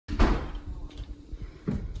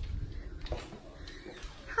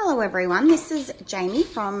Hello everyone, this is Jamie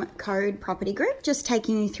from Code Property Group, just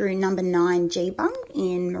taking you through number 9 Geebung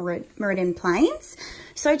in Meridan Plains.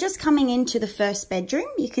 So just coming into the first bedroom,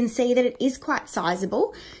 you can see that it is quite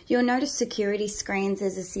sizable. You'll notice security screens,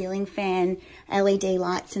 there's a ceiling fan, LED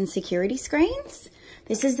lights and security screens.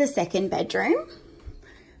 This is the second bedroom.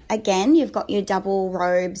 Again, you've got your double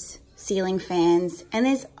robes, ceiling fans, and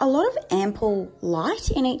there's a lot of ample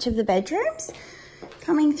light in each of the bedrooms.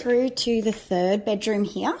 Coming through to the third bedroom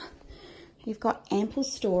here, you've got ample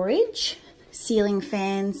storage, ceiling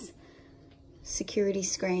fans, security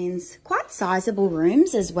screens, quite sizable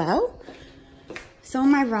rooms as well. So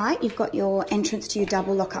on my right, you've got your entrance to your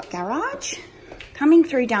double lock-up garage. Coming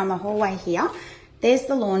through down the hallway here, there's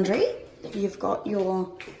the laundry. You've got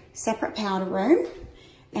your separate powder room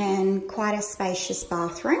and quite a spacious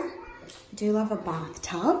bathroom. I do love a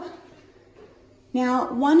bathtub.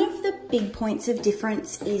 Now, one of the big points of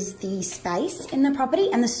difference is the space in the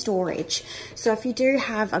property and the storage. So if you do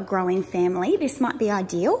have a growing family, this might be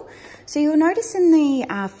ideal. So you'll notice in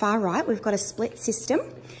the far right, we've got a split system,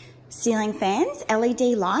 ceiling fans, LED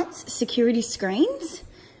lights, security screens,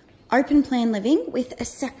 open plan living with a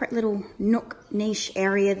separate little nook niche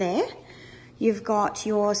area there. You've got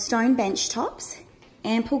your stone bench tops,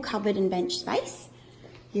 ample cupboard and bench space.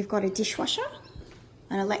 You've got a dishwasher,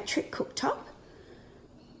 an electric cooktop,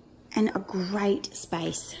 and a great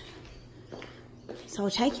space. So I'll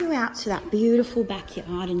take you out to that beautiful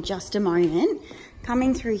backyard in just a moment.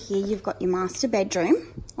 Coming through here, you've got your master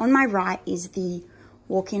bedroom. On my right is the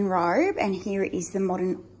walk-in robe, and here is the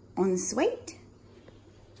modern ensuite.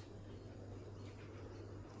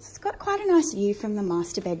 So it's got quite a nice view from the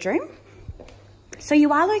master bedroom. So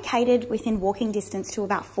you are located within walking distance to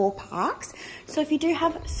about 4 parks. So if you do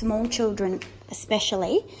have small children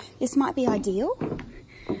especially, this might be ideal.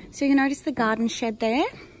 So you notice the garden shed there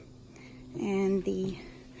and the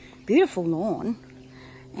beautiful lawn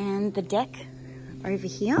and the deck over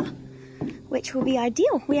here, which will be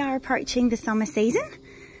ideal. We are approaching the summer season,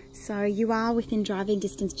 so you are within driving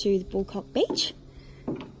distance to the Bullcock Beach.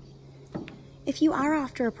 If you are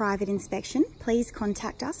after a private inspection, please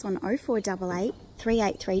contact us on 0488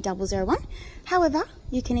 383 001. However,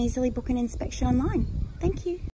 you can easily book an inspection online. Thank you.